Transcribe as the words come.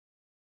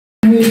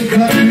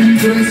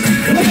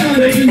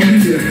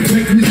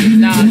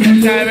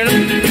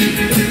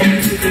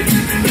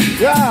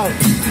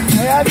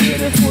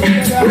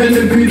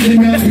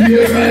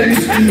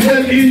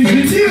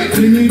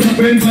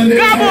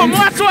Come on,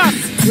 watch what?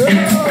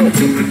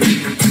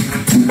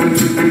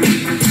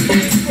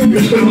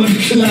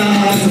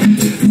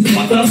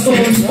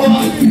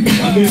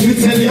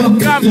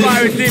 Come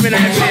far with him in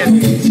our chest.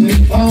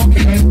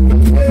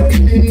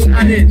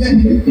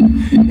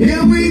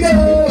 Here we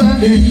go.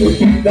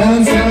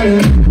 Dance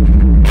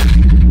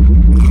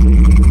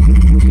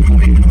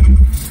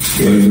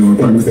you know,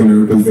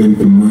 Pakistan represent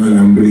the man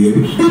and blade.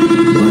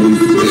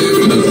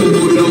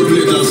 Don't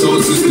play that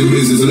sound system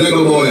business.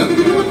 Lego boy,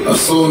 a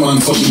sound man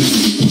fucking.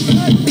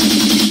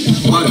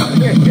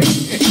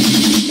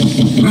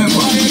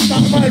 Remember,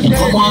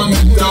 come on,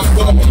 that's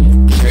come.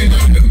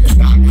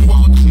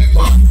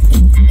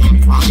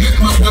 I get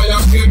my guy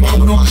and get my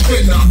no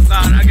agenda.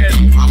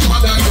 I'm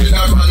mother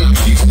general and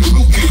keep the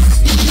rookies.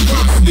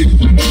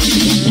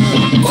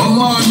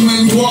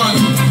 Commandment 1,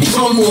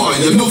 some boy,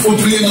 you know for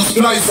playing a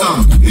splicer.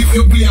 If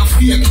you play a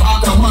fake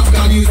part, a man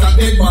can use a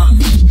dead man.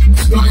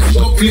 Splice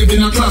up, live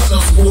in a class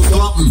that's supposed to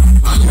happen.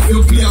 And if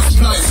you play a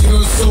splice,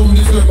 your sound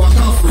deserve a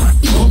coffin.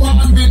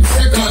 Commandment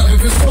 2nd,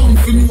 if you sound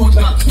to know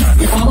that.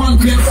 If a man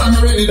plays and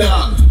already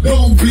that,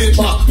 don't play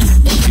back.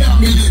 But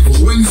can't believe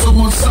when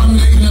someone sang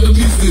like in the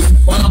business.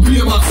 When I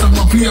play back,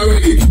 someone play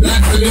already.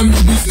 Like for them the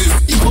business.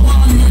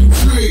 Commandment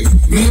 3,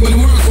 maybe the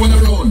work went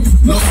around.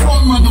 No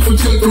fun man, no for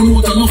tell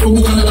promoter, no for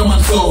book another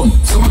man's sound.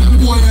 Some of them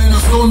boy in a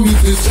sound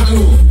business,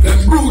 shallow, them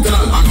brutal.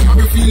 I can't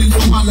be feeling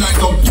for man like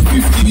a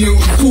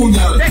 15-year-old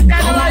junior.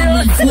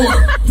 Commandment 4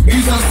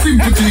 is a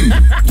simple thing.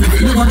 If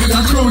you never get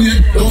a crown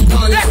yet, don't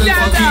call yourself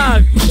a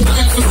king.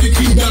 Like to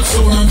keep that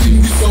sound and keep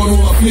this sound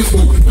over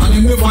Facebook. And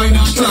you never in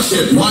a clash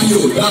yet, man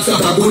you, that's not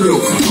a good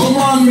look.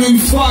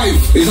 Commandment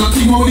 5 is a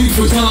thing how need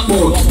to talk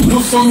about. No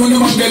son when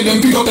them get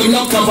them pick up them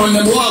laptop and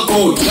them walk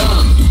out.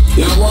 Damn.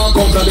 You walk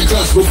out of the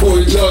class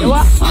before it's done.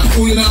 And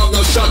who you have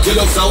no shot, you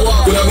just a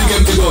walk with a big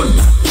empty gun.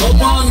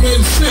 Commandment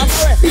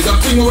 6 is a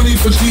thing we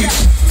need to teach.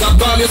 Stop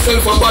call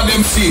yourself a bad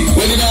MC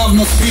when you don't have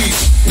no speech.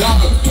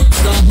 Dog,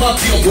 stop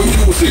backing up with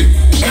music.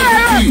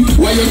 Everything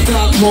where you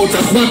talk about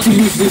is not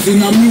business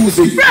in the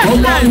music.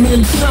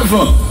 Commandment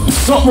 7,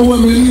 something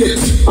when we late.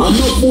 I'm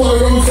not boy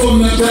around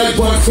something that type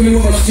parts when you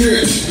want to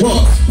straight.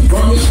 But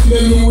from this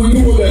them who will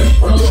know them,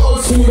 and the old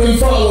school them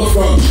follow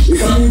from.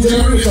 It's a new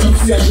generation to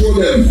see and grow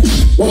them.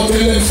 But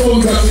tell them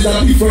soundtracks is a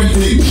different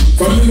thing.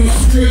 From the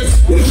straight,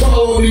 they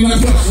follow in the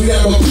class we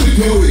have a quick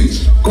knowing.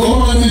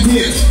 Commandment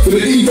 8 to the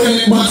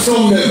internet man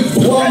sound them.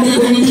 Why me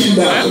come in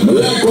that?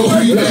 Like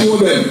how people know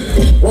them.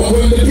 But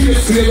when the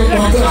kids clear up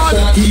and class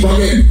that keep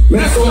again.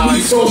 Let's all be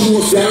so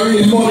most they are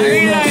really money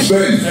we not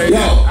spend.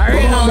 Yo,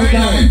 Commandment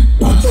 9.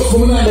 I'm just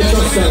coming out the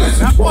trust guys.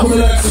 But me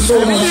like to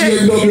sound and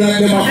share blood like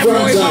them a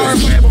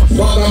franchise.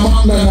 But the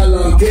man and a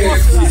long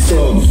case is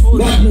some.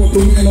 That more to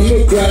me no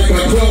look like a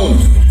clown.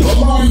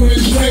 Commandment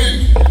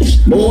 10.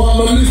 But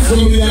wanna listen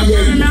to me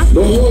again.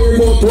 Don't worry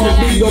about what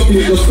big up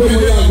here. Just tell me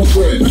I'm a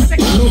friend. I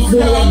know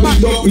for a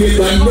big up here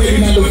than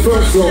waiting at the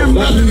first round.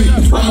 That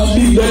means I'm a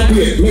big up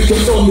here. Make your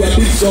sound be a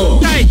big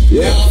sound.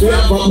 Yeah, we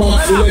have a man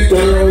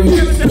selector around it.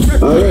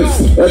 Alright,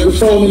 every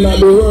sound in the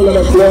world of a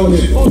clown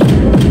it.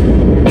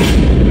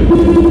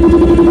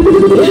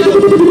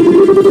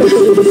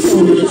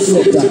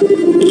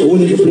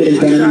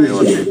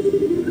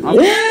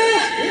 Yeah!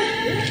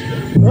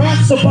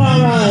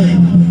 Rastafari!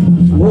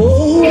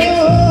 Oh!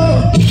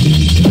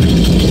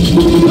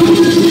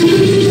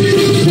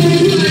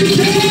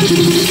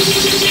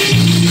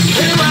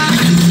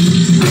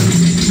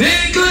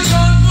 Make a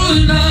joyful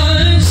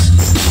noise.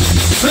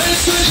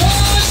 Make a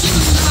joyful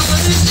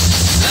noise.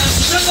 And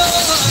the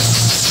Lord.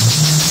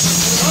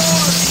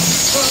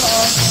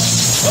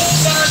 Oh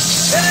God,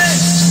 hey!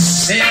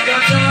 Make a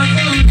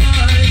joyful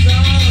noise.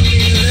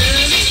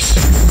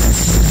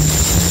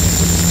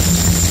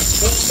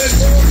 All the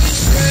before His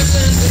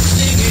presence is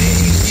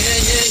singing.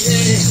 Yeah, yeah,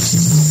 yeah.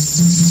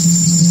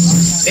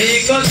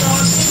 Make a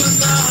joyful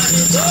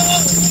noise.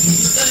 Oh,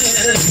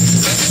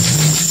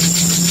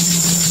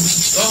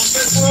 come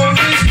before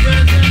His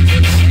presence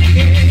and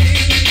singing.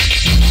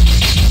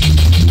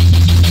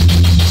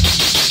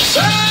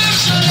 Serve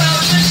the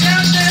Lord and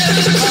captain.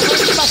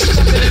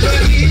 Wherever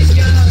He's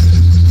gone,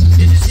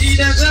 it is He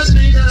that has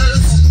made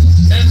us,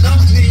 and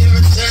not we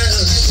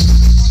ourselves.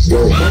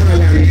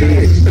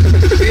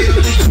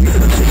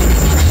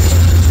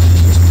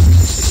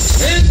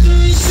 And to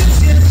His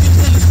get to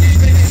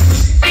thanksgiving,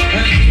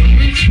 and to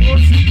His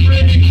worship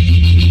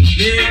praise.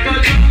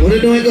 What are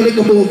you doing? Going to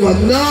come over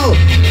now?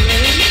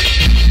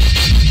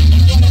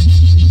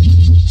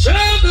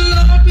 Serve the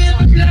Lord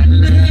with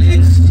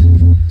gladness.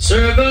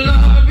 Serve the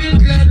Lord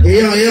with gladness.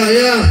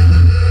 Yeah.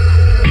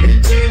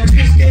 Enter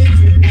His gates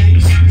with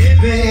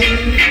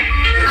thanksgiving.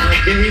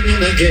 Again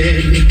and again.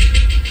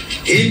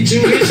 Into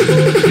His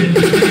courts with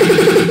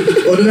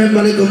praise. Oh,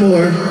 remember like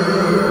more.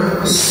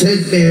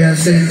 Saint Mary and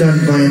Saint Anne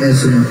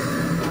finest.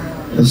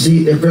 You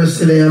see the first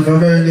day of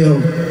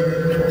Averno.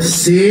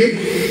 See?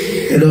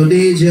 You know,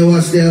 DJ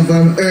was there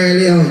from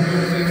early on.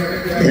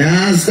 You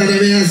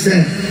understand me, I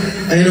say?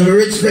 I know,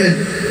 rich friend.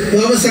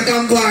 You have a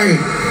second party.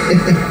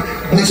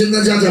 Watch him, the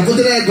judge. Put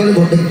it like on the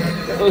button.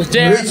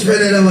 Rich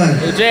friend in the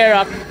man.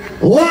 J-Rock.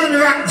 One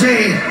rock,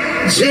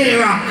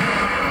 J-Rock.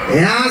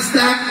 You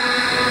understand?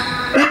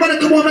 Remember the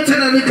come on and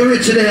tell a little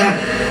rich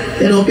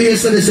there. You know,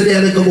 based on this there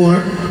a little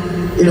more.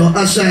 You know,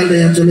 a child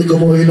there to little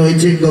more, you know,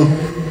 it go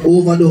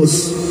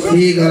overdose.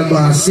 Legal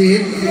boss, see?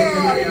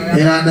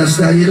 You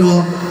understand, you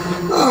know?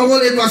 Oh,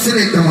 well, if I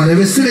select them, if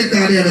I select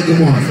them, they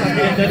come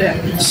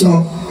on. So,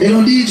 you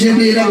know, DJ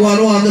play that one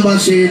on the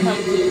machine.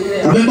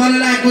 Everybody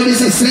like when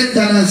it's a St.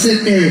 Ann and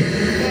St. Mary.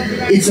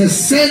 It's a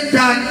St.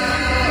 Ann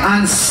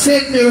and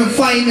St. Mary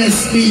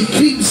finest beat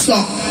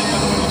Kingston.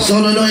 So,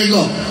 no, you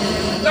go.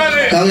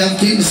 Now we have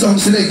Kingston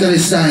selector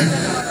this time.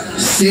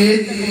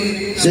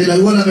 See? Say,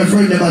 like, one of my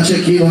friends, them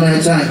check in one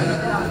at a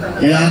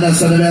time. You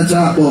understand what I'm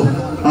talking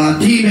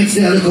about? Teammates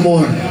there, look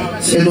more.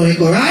 Say, no, you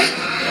go, right?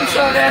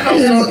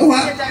 You know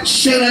what?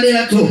 Shella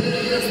there too.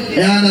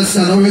 You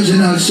understand?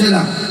 Original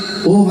Shella.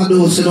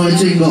 Overdose, you know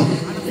what you go.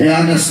 You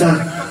understand?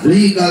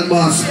 Legal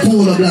boss,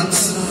 polar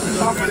blocks.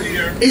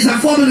 It's a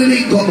family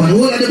link up, man.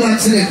 All of the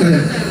bands selected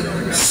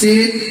them.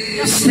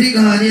 See? Speak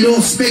on, you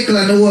don't speckle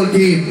on the whole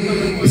game.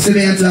 You see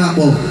me talk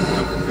about.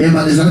 Yeah,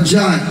 man, it's a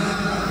John.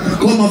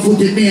 Come and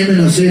put it name in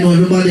us, so you know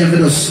everybody have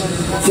us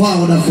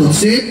forward the foot.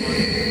 See?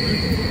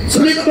 So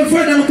look up my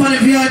friend up on the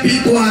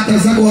VIP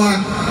quarters and go on.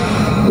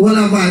 Well,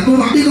 I'm fine. Move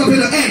on, pick up in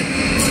the hey.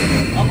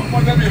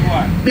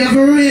 They have a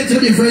rate to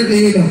differently,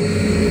 you know.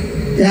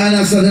 You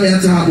understand the way I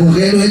talk about,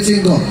 okay? You know what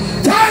you go.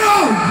 Turn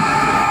on!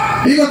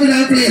 Pick up in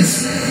that place.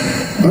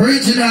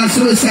 Original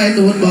suicide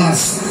note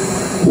boss.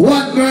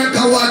 One work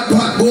and one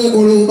pot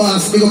go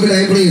boss. Pick up in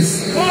that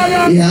place.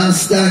 You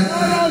understand?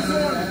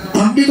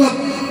 And pick up.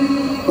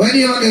 When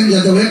you again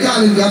get we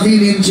call him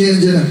convenient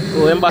change, you know.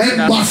 Oh,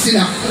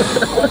 Ambassador.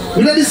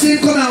 You know the same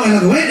come out when I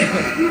go, wait.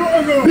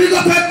 Big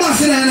up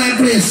Ambassador in that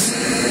place.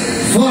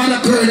 Father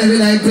Colonel in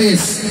that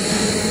place.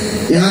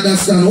 You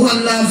understand?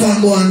 One laugh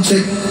and go and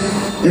check.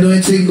 You know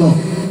what you go.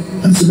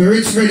 And so my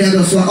rich friend there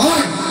just like,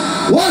 alright,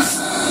 what's?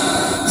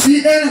 See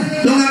there,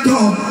 don't have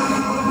town.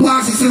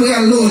 Bossy say we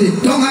are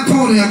loaded. Don't have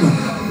town there.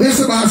 Where's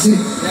the bossy?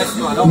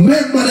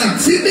 Remember that.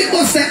 See big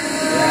boss there?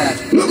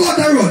 Look out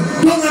the road.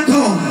 Don't have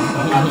town.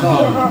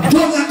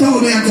 Don't have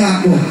town there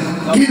talk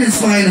about. Guinness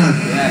final.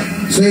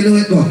 So you know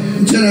it go.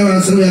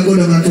 General so we are good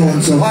on the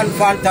town. So one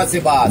fantasy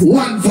boss.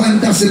 One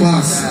fantasy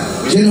boss.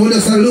 So you know we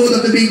just load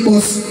up the big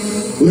bus.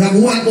 We have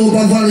one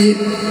over Valley,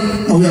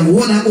 and we have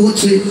one at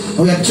Ochi, and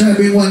we have tried to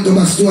bring one to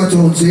the Steward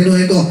town. So you know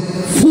you go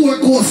 4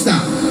 coaster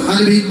and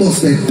the big bus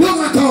there. Don't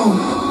have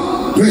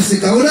town. Press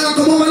it. I would have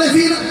come over left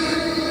here.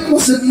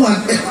 What's it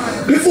man?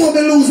 Before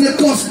me lose the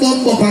cost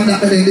bump up and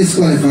that they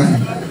disqualify.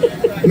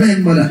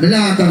 Remember that, me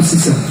not have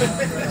sister.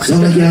 So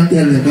I can't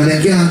tell them, but they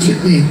can't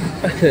trick me.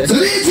 So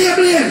DJ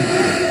Blade,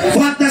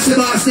 fantasy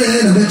boss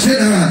there, the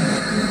general.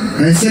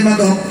 And I say,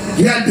 Mago,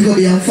 you have to go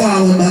be on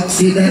forward back,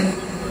 see that?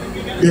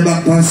 The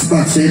back pass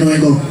spot, so you know I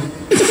go.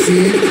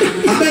 See?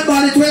 I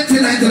remember the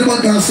 29th of the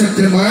month of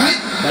September, right?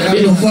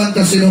 You know,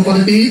 fantasy, you know, for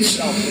the beach.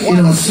 You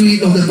know,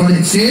 sweet of the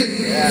planet, see?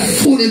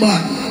 Fully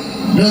back,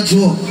 no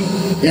joke.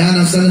 You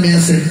understand me, I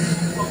say?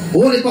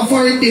 Only for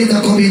foreign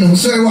data coming in,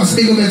 sir, what's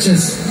big of a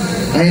chest?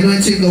 I know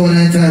it's going on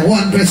at time.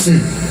 One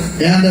person,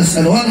 you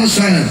understand? One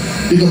Australian,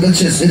 big of the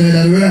chest, you know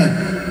that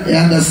word. You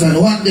understand?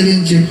 One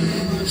Delinji,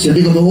 so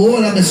big of the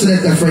whole of the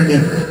selector friend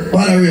there.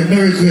 Valerie,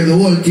 Miracle, the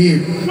whole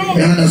team.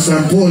 You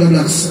understand? Polar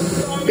Blacks.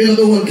 Big of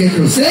the whole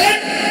kicker. See?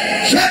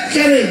 Check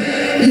Kelly.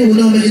 You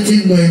know make a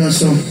thing going on,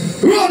 so.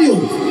 Rodeo!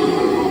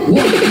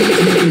 One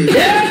thing.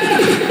 Yeah!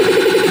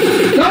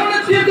 Now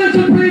let's give this a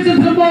praise to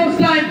the most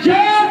like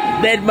Joe.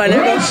 Dead man.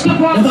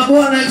 Number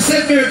one, I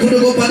said Miracle to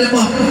go on the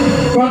map.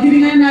 For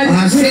giving a nice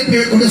I said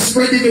Miracle to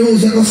spread the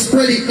news. I'm going to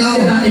spread it now.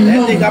 They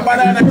think a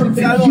banana should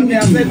be alone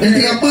there. They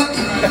think a butt.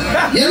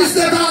 You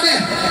understand down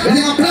there? They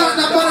think a plant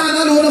and banana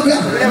alone up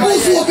here. Go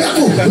swoop here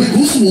too. We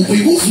go swoop.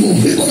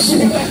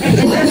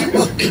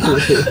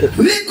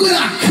 Liquid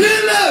and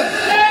kill them.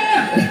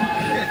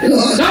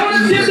 Now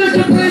let's give this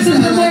a praise to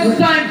the most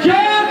like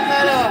Joe.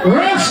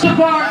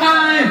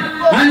 Rastafari.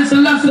 And it's the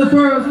last of the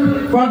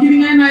first for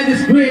giving a night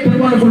this great and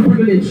wonderful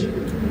privilege.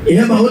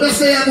 Yeah, but what I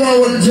say about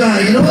one joy,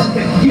 you know?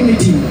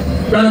 Unity.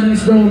 Rather than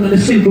this brown and the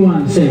silver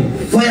one, say.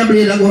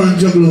 Fireblade I go and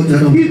juggle out, you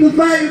know? Keep the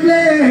fire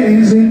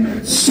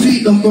blazing.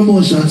 Sweet of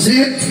promotion,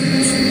 see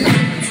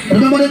it?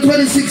 Remember the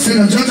 26th, you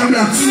know, Judge and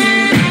Blacks.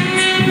 Yeah.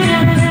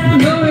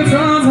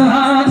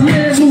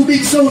 2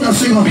 big sound of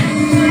singer.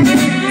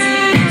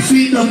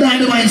 Sweet of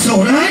dynamite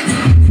sound, right?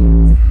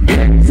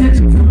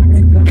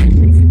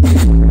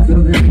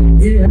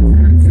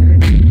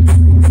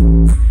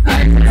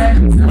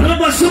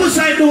 Remember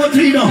suicide note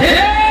 3 now?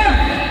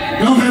 Yeah!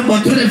 November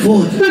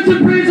 24th. Let's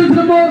praise to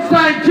the most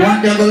high.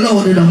 One day go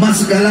loud in a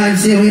massacre line,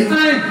 see we?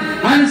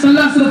 And it's the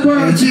last of the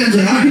first.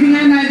 Giving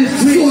I night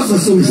this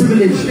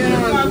privilege.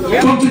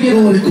 Come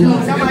together in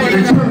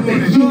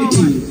perfect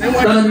unity.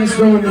 That is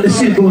going on the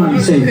simple one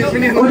say.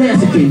 Oh, there's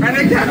the king.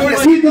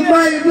 Keep the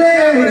fire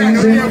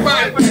blazing.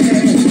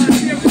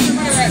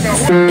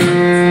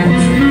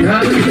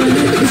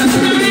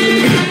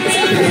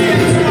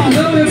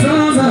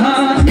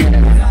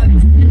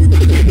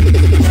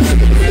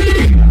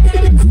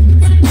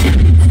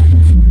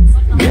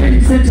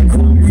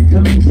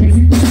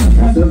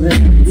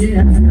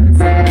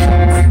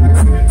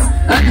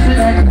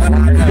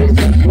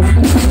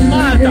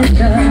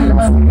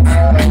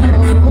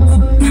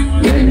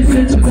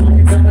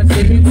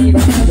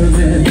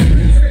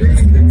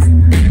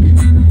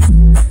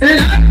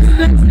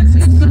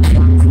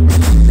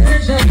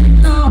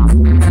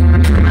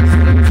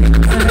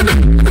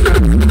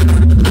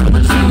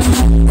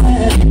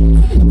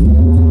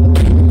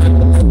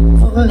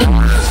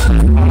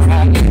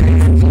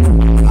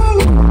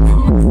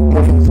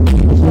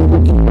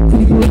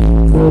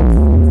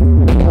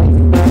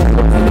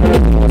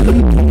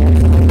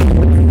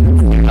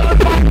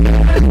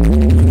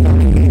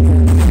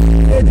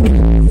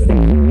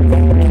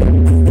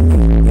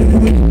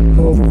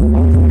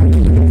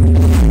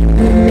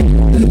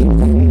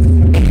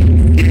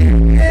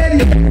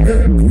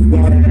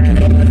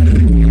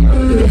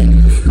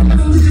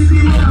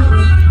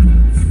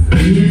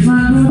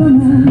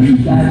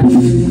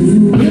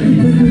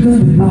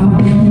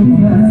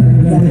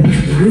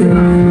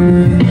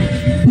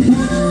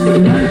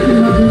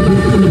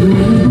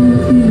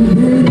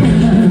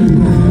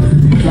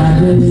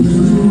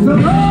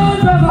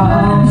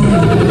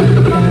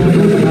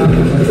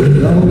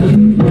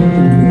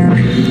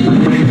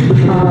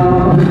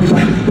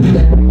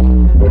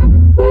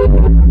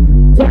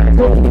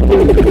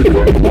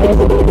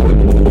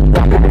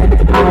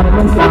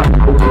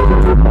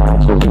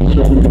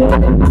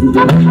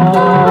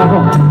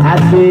 I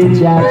say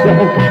just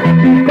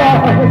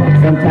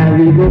because sometimes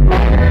we go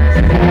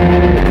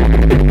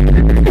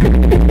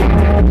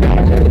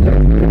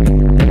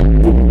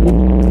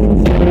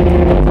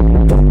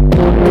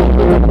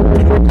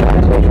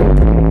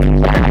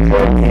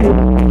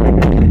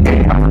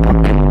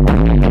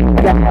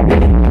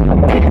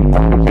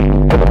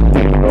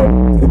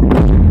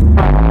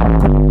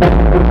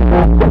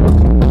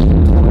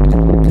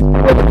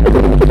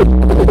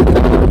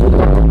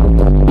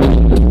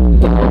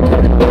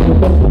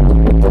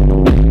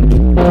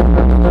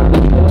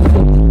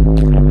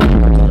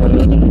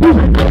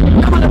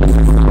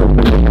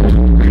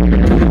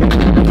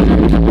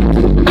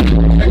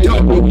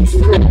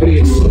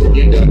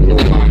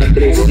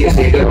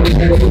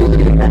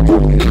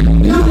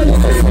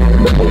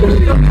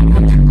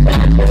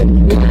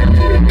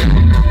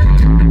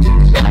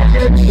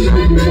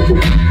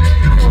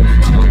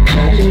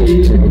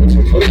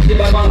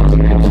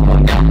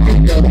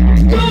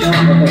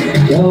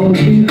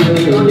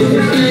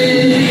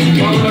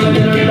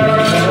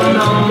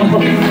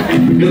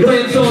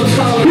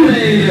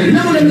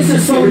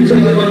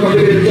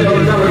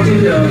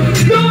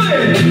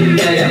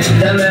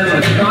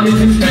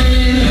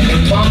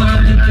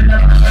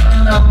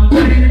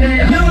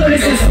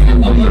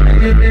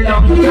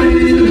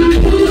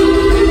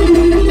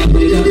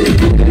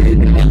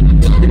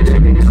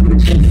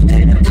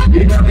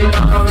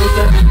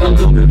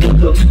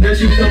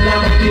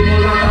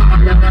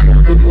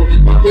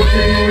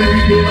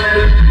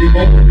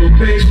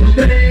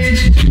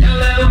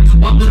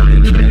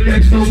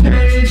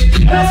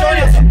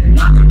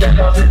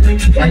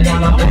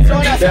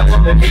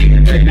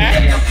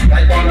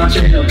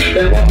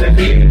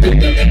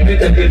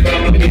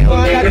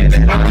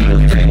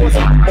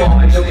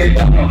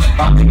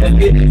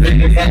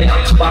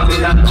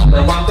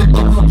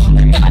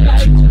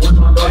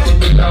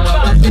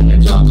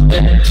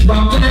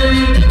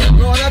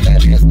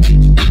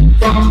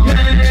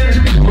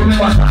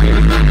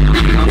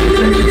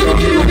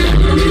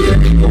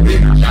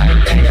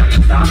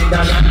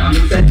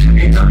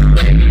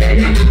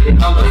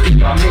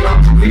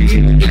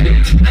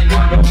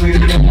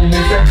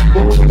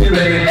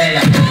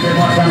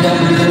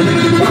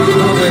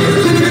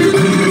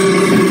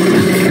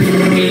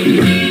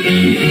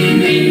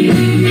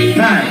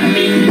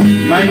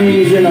My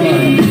name is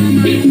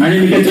Yellowman. I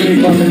need to get to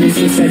make out of this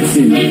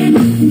sexy.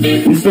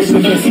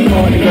 Especially for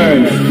all the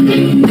girls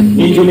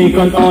in Jamaica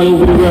and all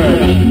over the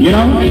world. You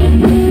know?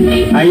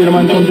 And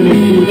Yellowman come to the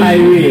food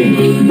highway.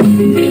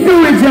 Do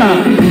it, John!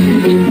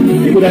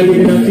 You could have lived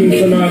in a thing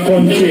from our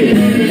country.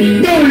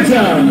 Do it,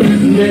 John!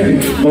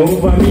 Then,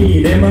 over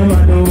me, them a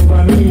mad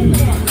over me.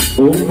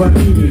 Over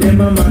me,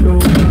 them a mad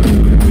over me.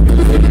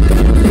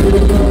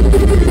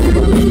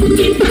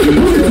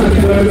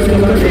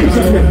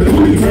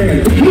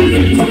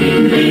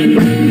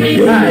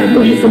 Hi,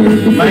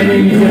 my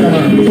name is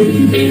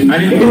Yellowman. I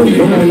need to go to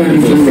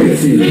Holland so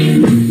sexy.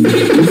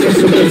 It's just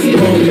the best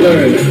strong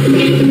girls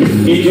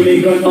in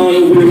Jamaica all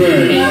over the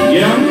world.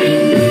 You know?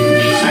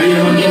 I need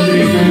to go to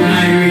the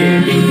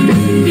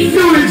highway.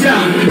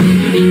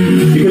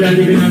 People are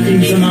living in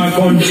things in our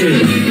country.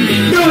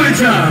 Do it,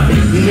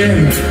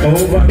 them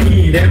over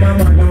me, them a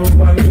man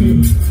over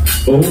me.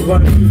 Over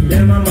me,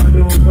 them a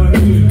man over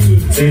me.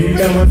 Send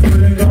them a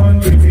feeling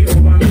gone crazy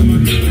over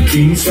me.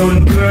 Kings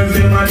on girls,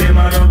 them a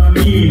over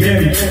me.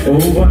 Them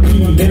over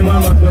me, them a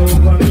man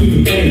over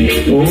me.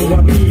 Them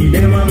over me,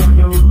 them a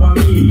man over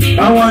me. I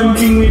one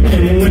thing with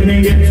them when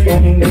they get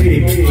hungry.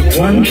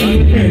 One thing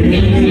with them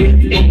when they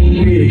get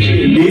hungry.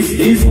 This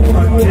is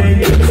what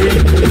they say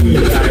to me.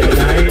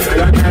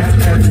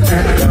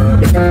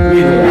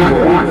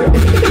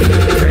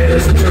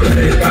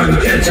 Restaurant and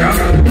ketchup.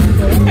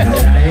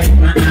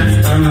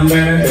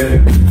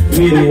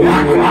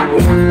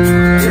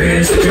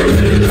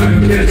 Restaurant and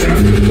ketchup.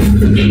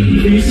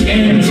 Fish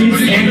and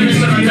chips and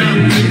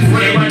sometimes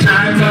when I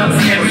love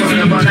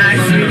for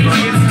nice.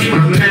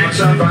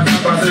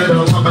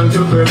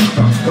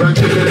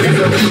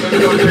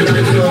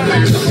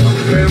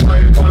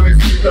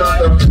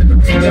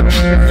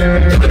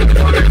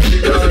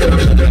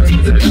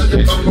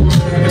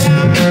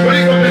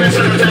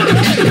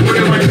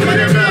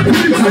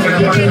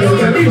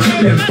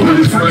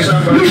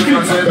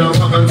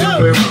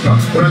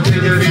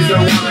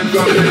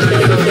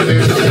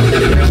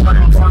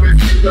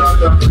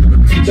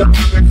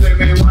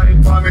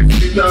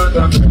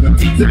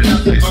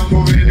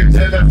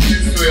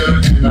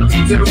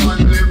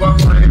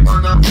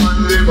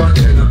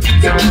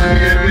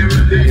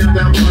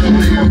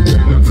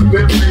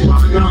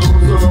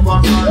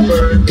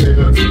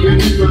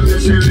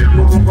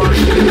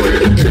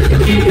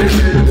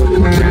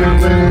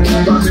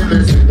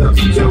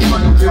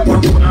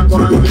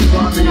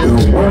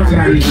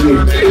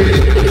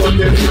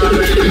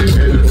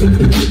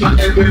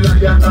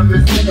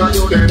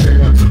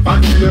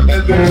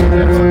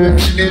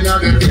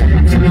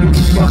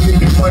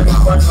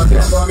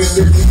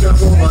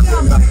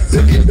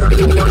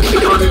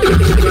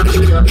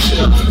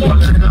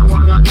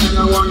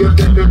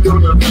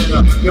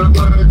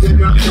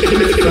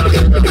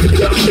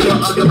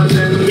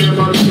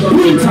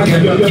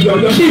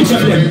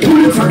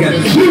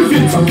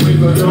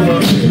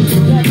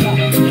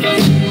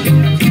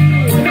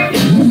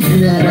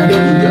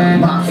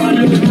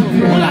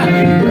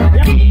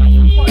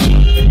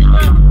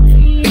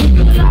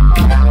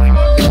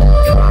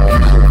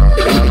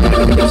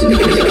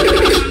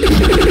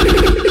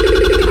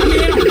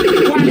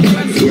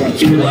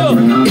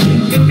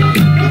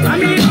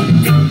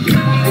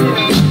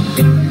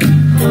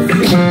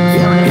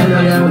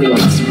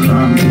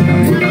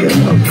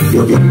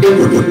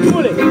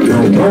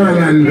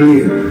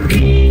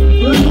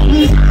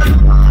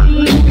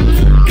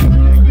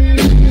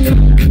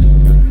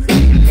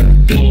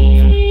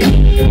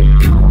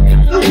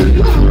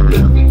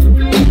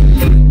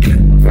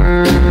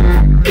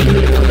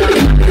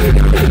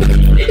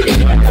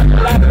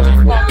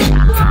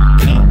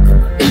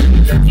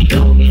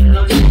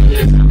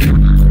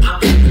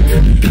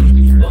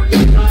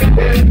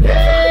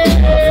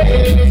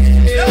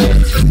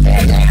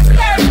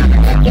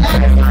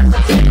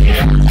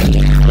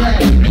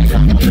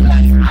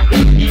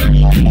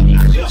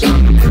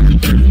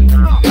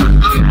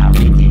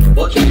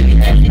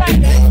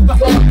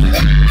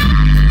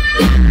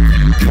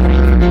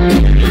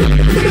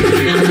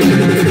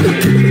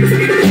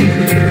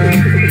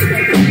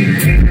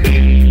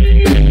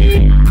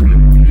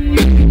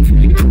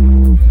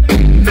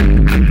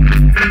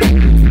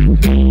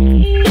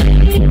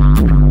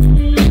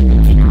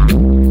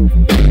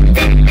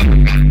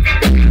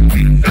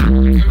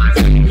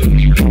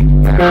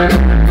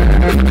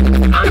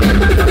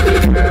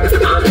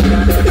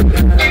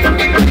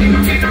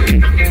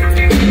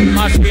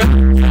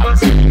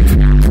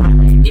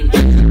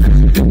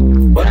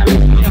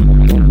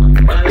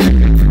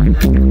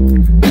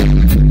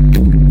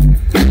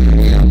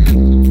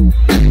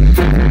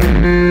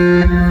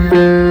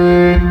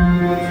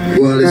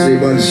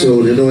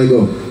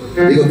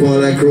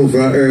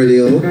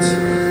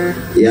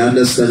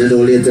 Understand, you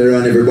know, later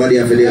on everybody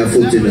have their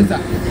foot in it.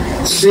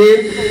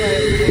 See?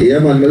 Yeah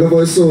man, I love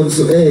our song,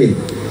 so hey,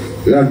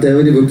 long time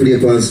we never play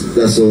past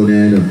that song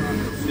here, you know.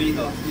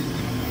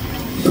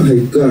 Oh my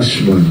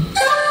gosh, man.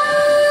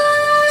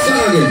 Sing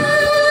again.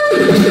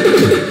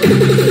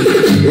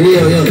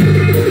 Yeah.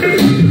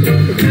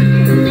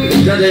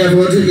 You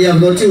have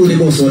got two the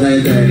bus on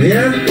night time,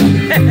 yeah?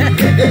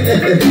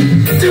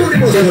 Two the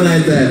bus on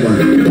night time, man.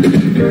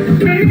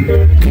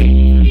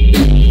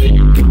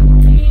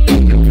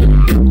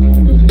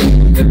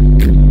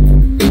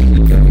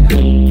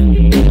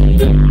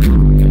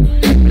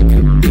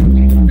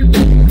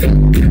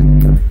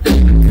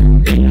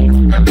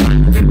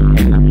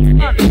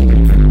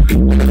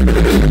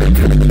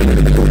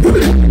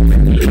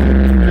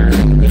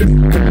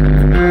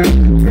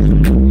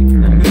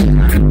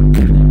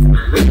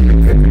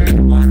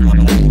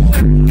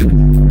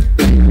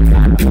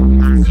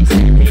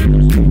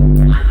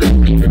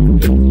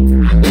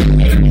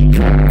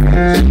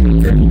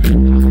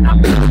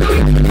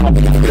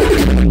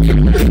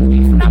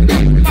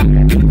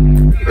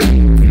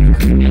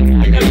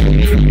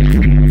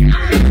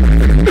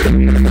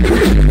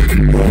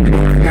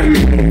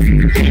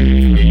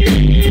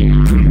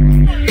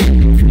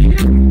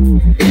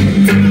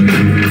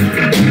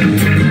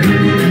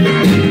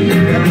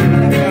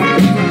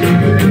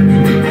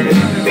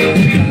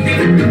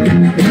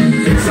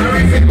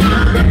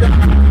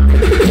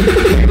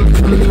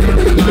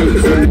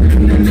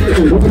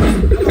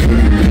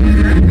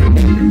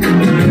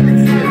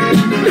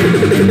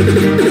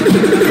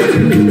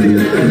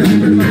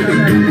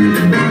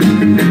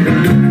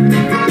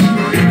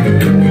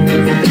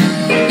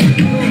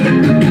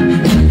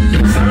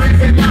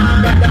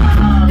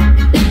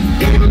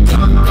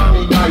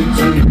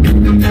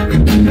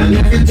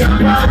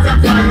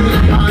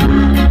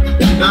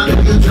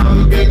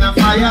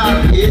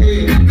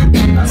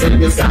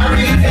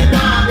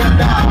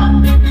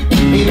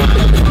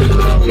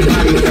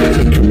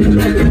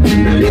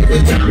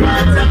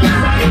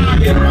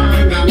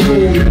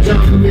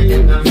 Jumping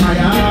in the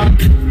fire.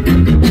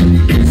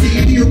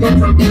 See you come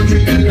from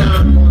country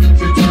and